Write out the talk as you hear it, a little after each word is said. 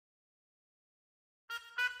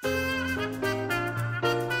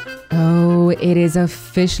it is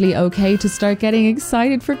officially okay to start getting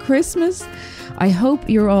excited for Christmas. I hope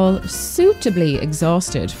you're all suitably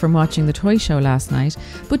exhausted from watching the toy show last night,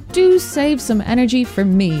 but do save some energy for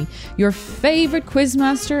me, your favourite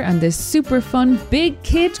quizmaster, and this super fun Big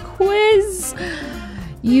Kid quiz.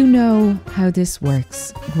 You know how this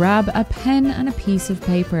works. Grab a pen and a piece of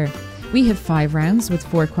paper. We have 5 rounds with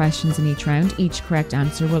 4 questions in each round. Each correct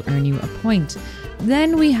answer will earn you a point.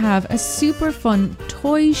 Then we have a super fun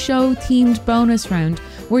toy show themed bonus round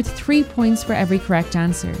worth 3 points for every correct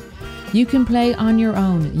answer. You can play on your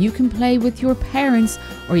own, you can play with your parents,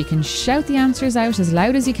 or you can shout the answers out as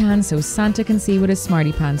loud as you can so Santa can see what a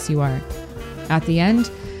smarty pants you are. At the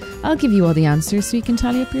end, I'll give you all the answers so you can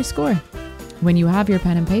tally up your score. When you have your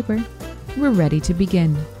pen and paper, we're ready to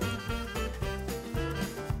begin.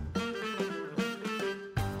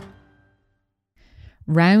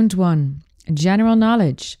 Round 1. General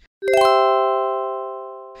knowledge.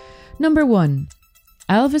 Number 1.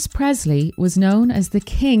 Elvis Presley was known as the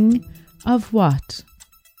king of what?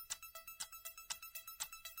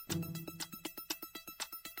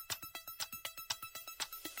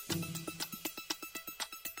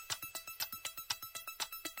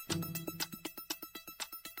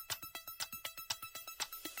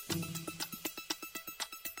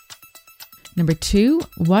 Number 2.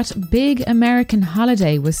 What big American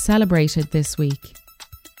holiday was celebrated this week?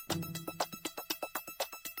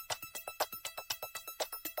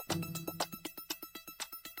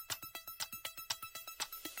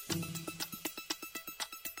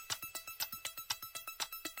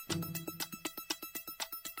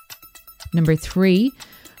 Number 3.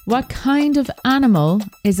 What kind of animal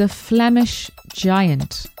is a Flemish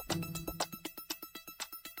giant?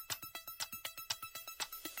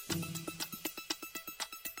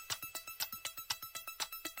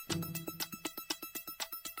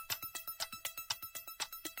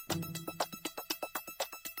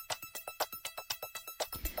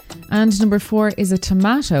 And number 4, is a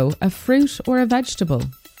tomato a fruit or a vegetable?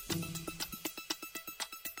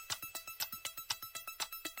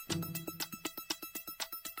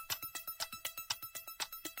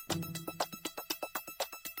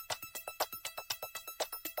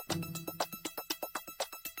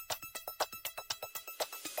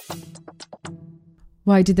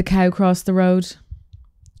 Why did the cow cross the road?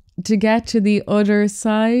 To get to the other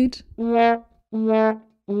side?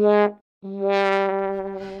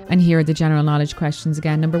 And here are the general knowledge questions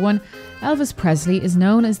again. Number 1, Elvis Presley is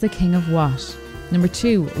known as the king of what? Number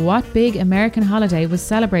 2, what big American holiday was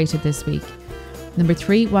celebrated this week? Number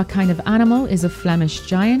 3, what kind of animal is a Flemish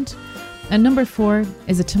giant? And number 4,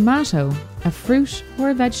 is a tomato a fruit or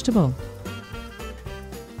a vegetable?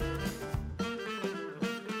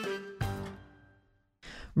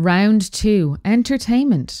 Round 2,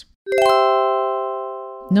 entertainment.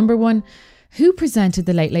 Number 1, who presented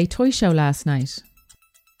the Late Late Toy Show last night?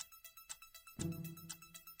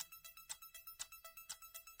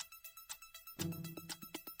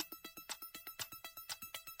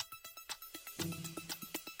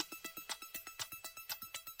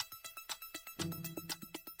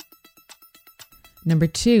 Number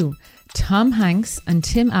 2, Tom Hanks and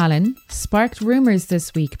Tim Allen sparked rumours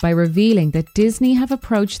this week by revealing that Disney have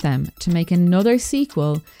approached them to make another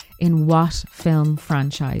sequel in what film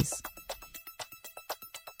franchise?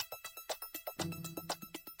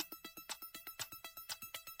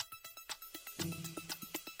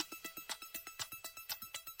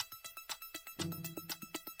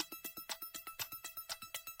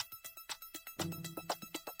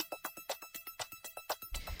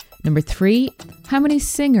 Number 3, how many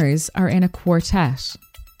singers are in a quartet?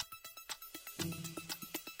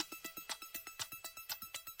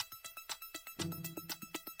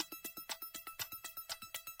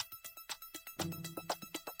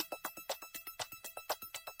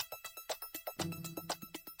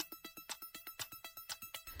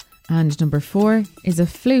 And number 4, is a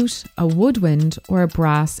flute a woodwind or a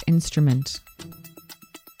brass instrument?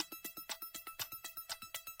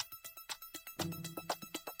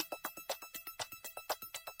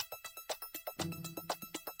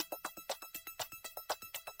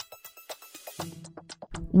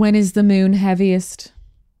 When is the moon heaviest?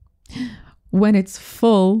 When it's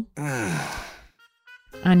full.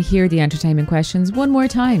 And here are the entertainment questions one more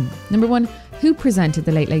time. Number 1, who presented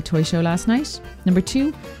the Late Late Toy Show last night? Number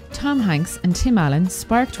 2, Tom Hanks and Tim Allen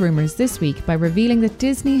sparked rumours this week by revealing that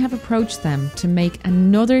Disney have approached them to make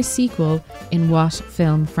another sequel in what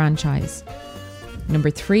film franchise? Number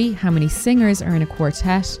 3, how many singers are in a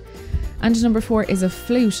quartet? And number 4, is a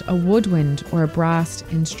flute a woodwind or a brass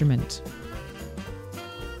instrument?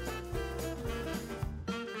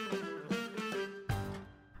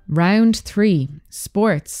 Round 3,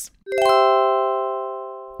 sports.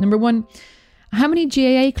 Number 1, how many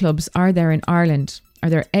GAA clubs are there in Ireland? Are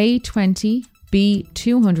there A, 20, B,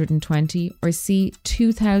 220 or C,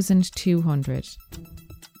 2,200?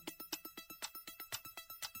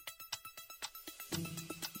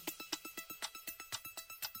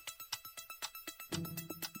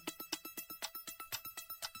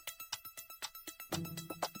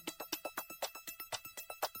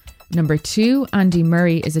 Number 2, Andy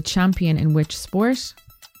Murray is a champion in which sport?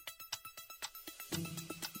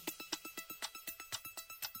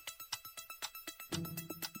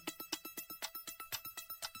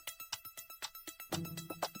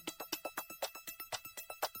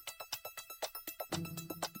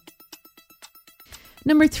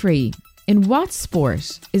 Number 3, in what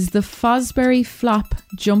sport is the Fosbury flop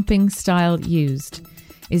jumping style used?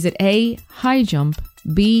 Is it A, high jump,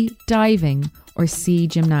 B, diving or C,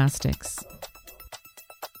 gymnastics?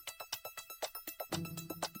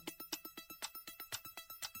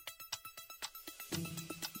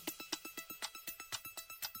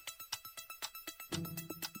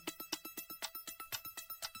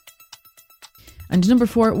 And number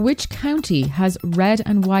 4, which county has red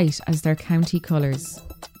and white as their county colours?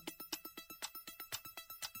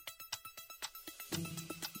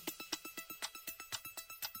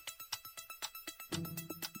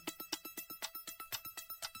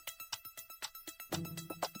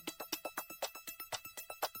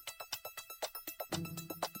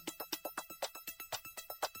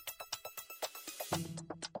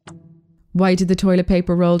 Why did the toilet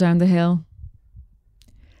paper roll down the hill?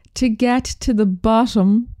 To get to the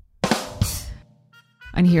bottom.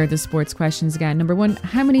 And here are the sports questions again. Number 1,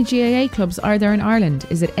 how many GAA clubs are there in Ireland?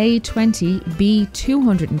 Is it A, 20, B,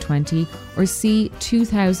 220 or C,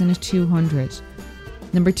 2,200?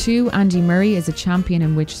 Number 2, Andy Murray is a champion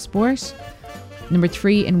in which sport? Number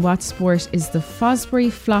 3, in what sport is the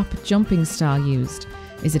Fosbury flop jumping style used?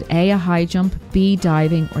 Is it A, a high jump, B,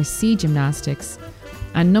 diving or C, gymnastics?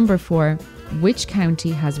 And number 4, which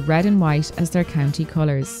county has red and white as their county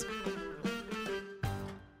colours?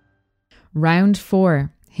 Round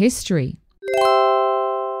 4, history.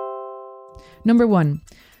 Number 1,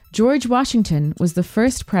 George Washington was the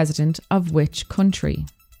first president of which country?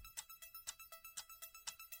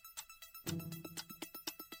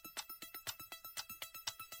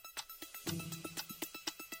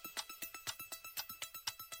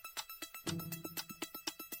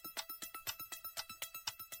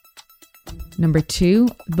 Number 2,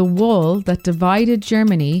 the wall that divided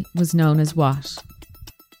Germany was known as what?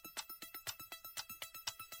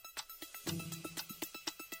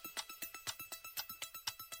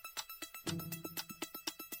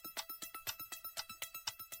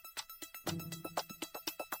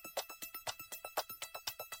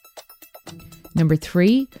 Number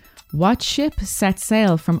 3, what ship set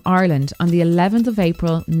sail from Ireland on the 11th of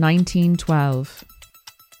April 1912?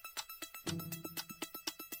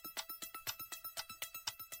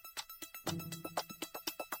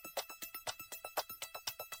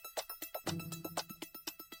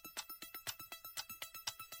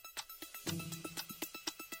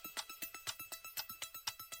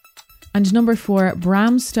 And number 4,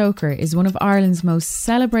 Bram Stoker is one of Ireland's most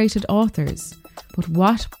celebrated authors. But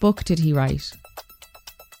what book did he write?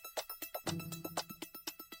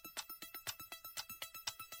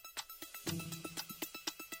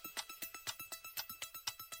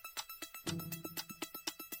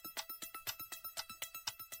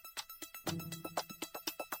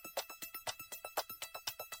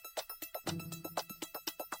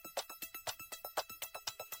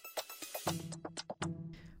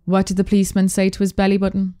 What did the policeman say to his belly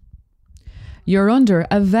button? You're under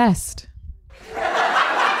a vest.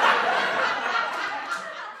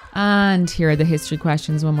 And here are the history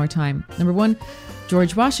questions one more time. Number 1,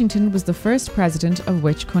 George Washington was the first president of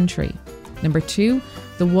which country? Number 2,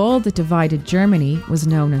 the wall that divided Germany was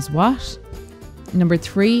known as what? Number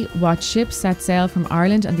 3, what ship set sail from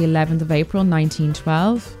Ireland on the 11th of April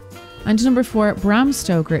 1912? And number 4, Bram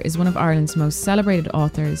Stoker is one of Ireland's most celebrated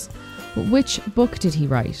authors. But which book did he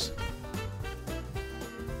write?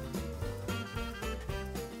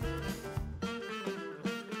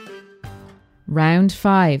 Round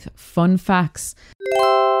 5, fun facts.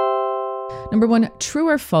 Number 1, true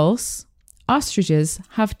or false? Ostriches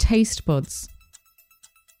have taste buds.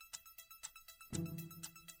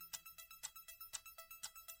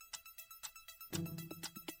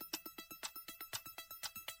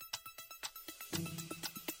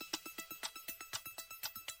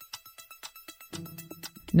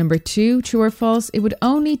 Number 2, true or false? It would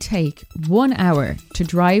only take 1 hour to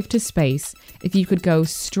drive to space if you could go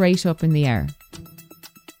straight up in the air.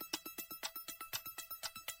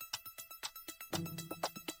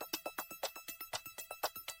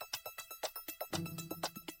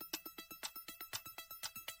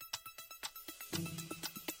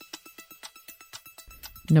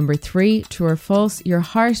 Number 3, true or false, your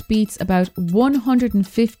heart beats about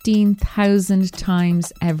 115,000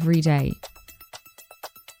 times every day.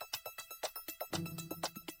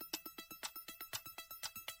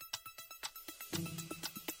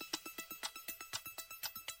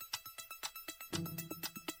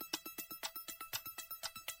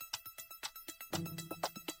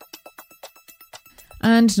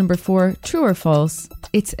 And number 4, true or false,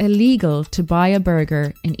 it's illegal to buy a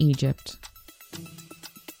burger in Egypt.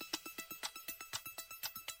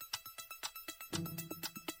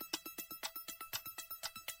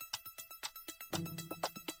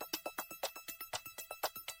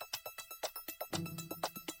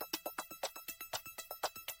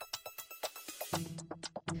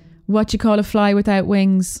 What you call a fly without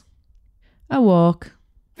wings? A walk.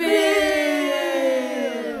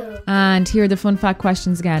 And here are the fun fact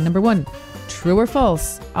questions again. Number 1, true or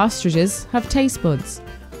false, ostriches have taste buds.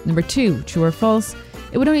 Number 2, true or false,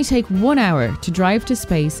 it would only take 1 hour to drive to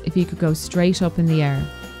space if you could go straight up in the air.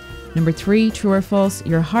 Number 3, true or false,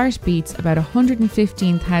 your heart beats about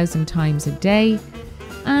 115,000 times a day.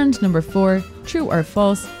 And number 4, true or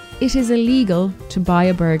false, it is illegal to buy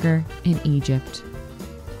a burger in Egypt.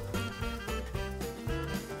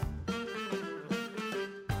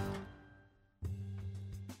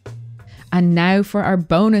 And now for our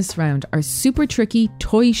bonus round, our super tricky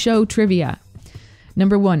toy show trivia.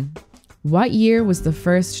 Number 1, what year was the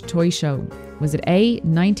first toy show? Was it A,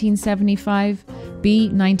 1975, B,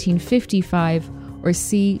 1955, or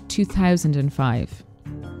C, 2005?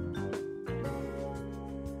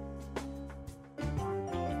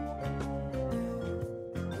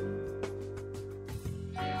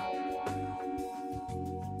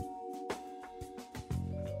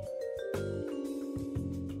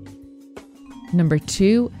 Number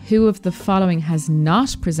 2, who of the following has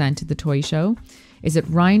not presented the toy show? Is it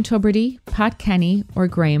Ryan Tubridy, Pat Kenny, or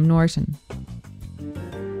Graham Norton?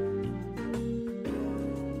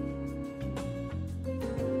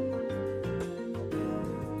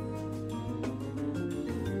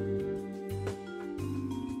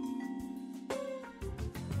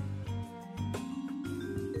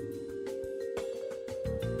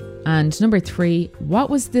 And number 3, what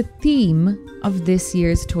was the theme of this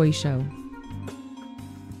year's toy show?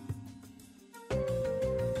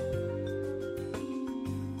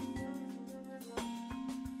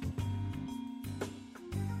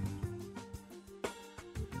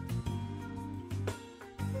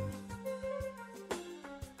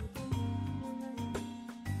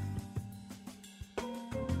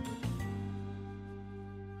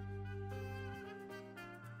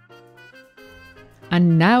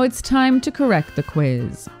 And now it's time to correct the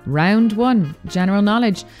quiz. Round 1, general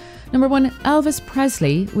knowledge. Number 1, Elvis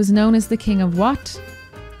Presley was known as the king of what?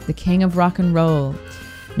 The king of rock and roll.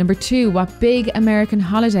 Number 2, what big American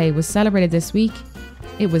holiday was celebrated this week?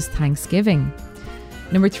 It was Thanksgiving.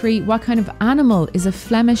 Number 3, what kind of animal is a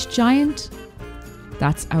Flemish giant?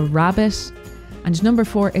 That's a rabbit. And number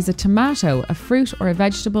 4, is a tomato a fruit or a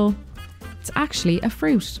vegetable? It's actually a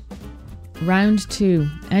fruit. Round 2,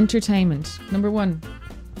 entertainment. Number 1,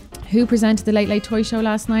 who presented the Late Late Toy Show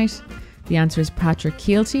last night? The answer is Patrick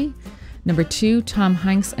Kielty. Number 2, Tom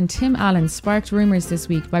Hanks and Tim Allen sparked rumours this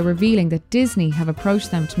week by revealing that Disney have approached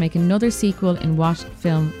them to make another sequel in what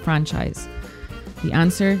film franchise? The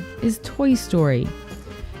answer is Toy Story.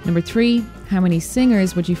 Number 3, how many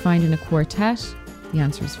singers would you find in a quartet? The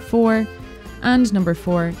answer is 4. And number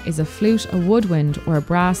 4, is a flute a woodwind or a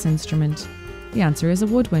brass instrument? The answer is a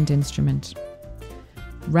woodwind instrument.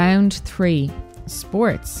 Round 3,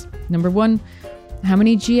 sports. Number 1, how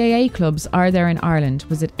many GAA clubs are there in Ireland?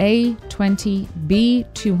 Was it A, 20, B,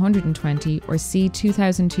 220, or C,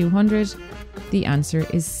 2,200? The answer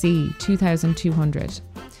is C, 2,200.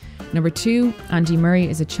 Number 2, Andy Murray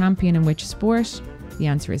is a champion in which sport? The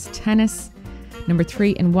answer is tennis. Number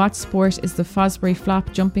 3, in what sport is the Fosbury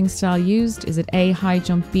flop jumping style used? Is it A, high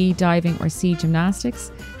jump, B, diving, or C,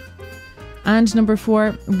 gymnastics? And number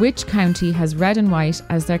 4, which county has red and white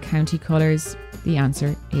as their county colours? The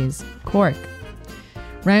answer is Cork.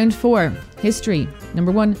 Round 4, history.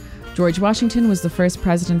 Number 1, George Washington was the first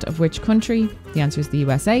president of which country? The answer is the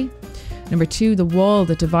USA. Number 2, the wall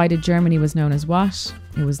that divided Germany was known as what?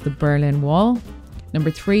 It was the Berlin Wall. Number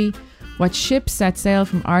 3, what ship set sail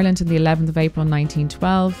from Ireland on the 11th of April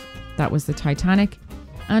 1912? That was the Titanic.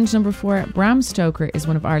 And number 4, Bram Stoker is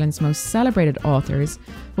one of Ireland's most celebrated authors,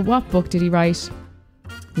 but what book did he write?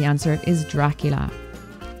 The answer is Dracula.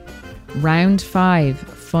 Round 5,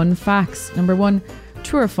 fun facts. Number 1,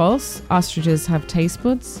 true or false, ostriches have taste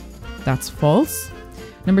buds? That's false.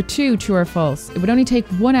 Number 2, true or false, it would only take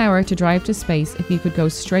 1 hour to drive to space if you could go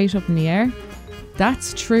straight up in the air?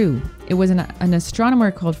 That's true. It was an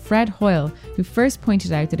astronomer called Fred Hoyle who first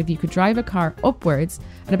pointed out that if you could drive a car upwards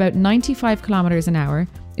at about 95 kilometers an hour,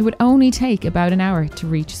 it would only take about an hour to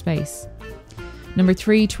reach space. Number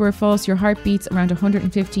 3, true or false, your heart beats around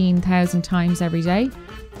 115,000 times every day.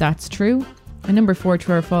 That's true. And number 4,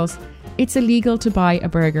 true or false, it's illegal to buy a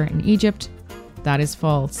burger in Egypt. That is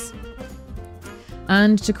false.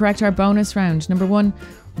 And to correct our bonus round, number 1,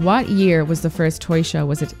 what year was the first toy show?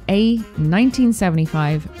 Was it A,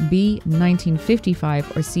 1975, B,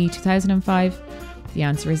 1955, or C, 2005? The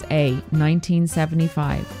answer is A,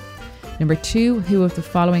 1975. Number 2, who of the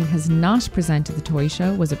following has not presented the toy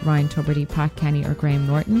show? Was it Ryan Tubridy, Pat Kenny, or Graham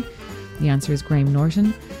Norton? The answer is Graham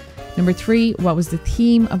Norton. Number 3, what was the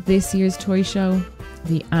theme of this year's toy show?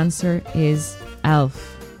 The answer is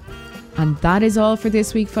Elf. And that is all for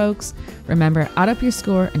this week, folks. Remember, add up your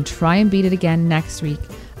score and try and beat it again next week.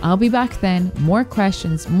 I'll be back then, more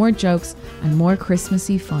questions, more jokes, and more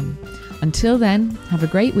Christmassy fun. Until then, have a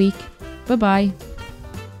great week. Bye-bye.